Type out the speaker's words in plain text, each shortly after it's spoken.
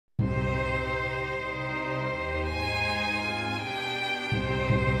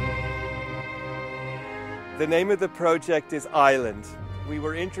The name of the project is Island. We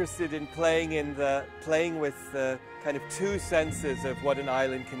were interested in playing with the kind of two senses of what an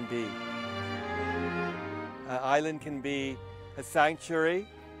island can be. An island can be a sanctuary,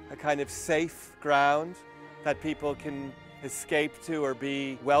 a kind of safe ground that people can escape to or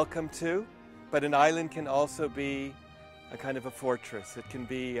be welcome to. But an island can also be a kind of a fortress. It can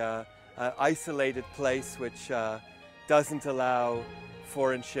be an isolated place which doesn't allow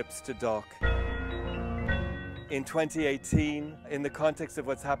foreign ships to dock. In 2018, in the context of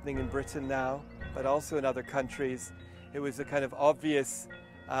what's happening in Britain now, but also in other countries, it was a kind of obvious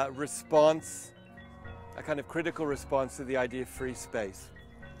response, a kind of critical response to the idea of free space.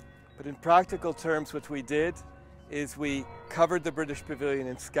 But in practical terms, what we did is we covered the British Pavilion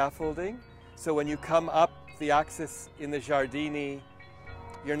in scaffolding. So when you come up the axis in the Giardini,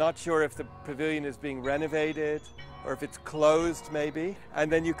 you're not sure if the pavilion is being renovated or if it's closed maybe.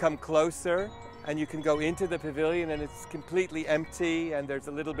 And then you come closer and you can go into the pavilion and it's completely empty and there's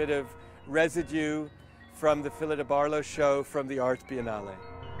a little bit of residue from the Philip Barlow show from the Art Biennale.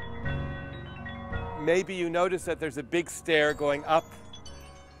 Maybe you notice that there's a big stair going up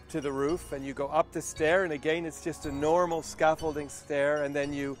to the roof and you go up the stair and again it's just a normal scaffolding stair and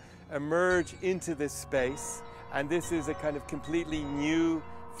then you emerge into this space and this is a kind of completely new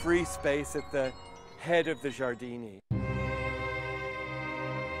free space at the head of the Giardini.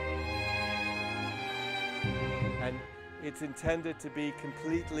 And it's intended to be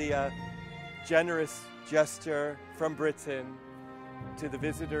completely a generous gesture from Britain to the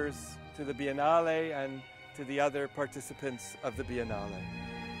visitors to the Biennale and to the other participants of the Biennale.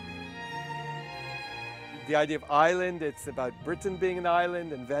 The idea of island, it's about Britain being an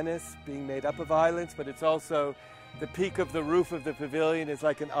island and Venice being made up of islands, but it's also the peak of the roof of the pavilion is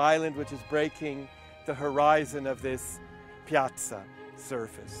like an island which is breaking the horizon of this piazza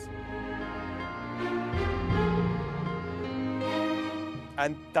surface.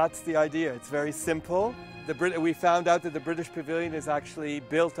 And that's the idea. It's very simple. We found out that the British Pavilion is actually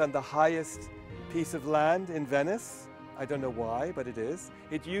built on the highest piece of land in Venice. I don't know why, but it is.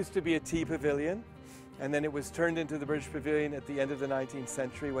 It used to be a tea pavilion, and then it was turned into the British Pavilion at the end of the 19th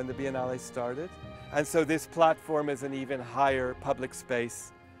century when the Biennale started. And so this platform is an even higher public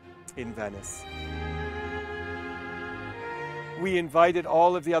space in Venice. We invited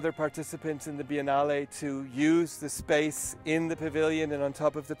all of the other participants in the Biennale to use the space in the pavilion and on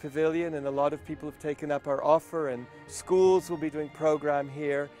top of the pavilion, and a lot of people have taken up our offer, and schools will be doing program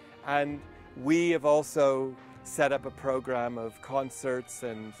here, and we have also set up a program of concerts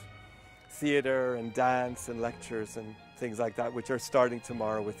and theatre and dance and lectures and things like that, which are starting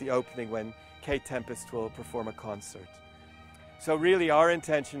tomorrow with the opening when Kate Tempest will perform a concert. So really our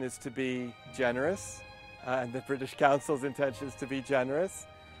intention is to be generous, and the British Council's intention is to be generous.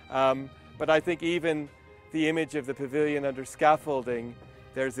 But I think even the image of the pavilion under scaffolding,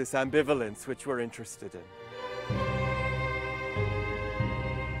 there's this ambivalence which we're interested in.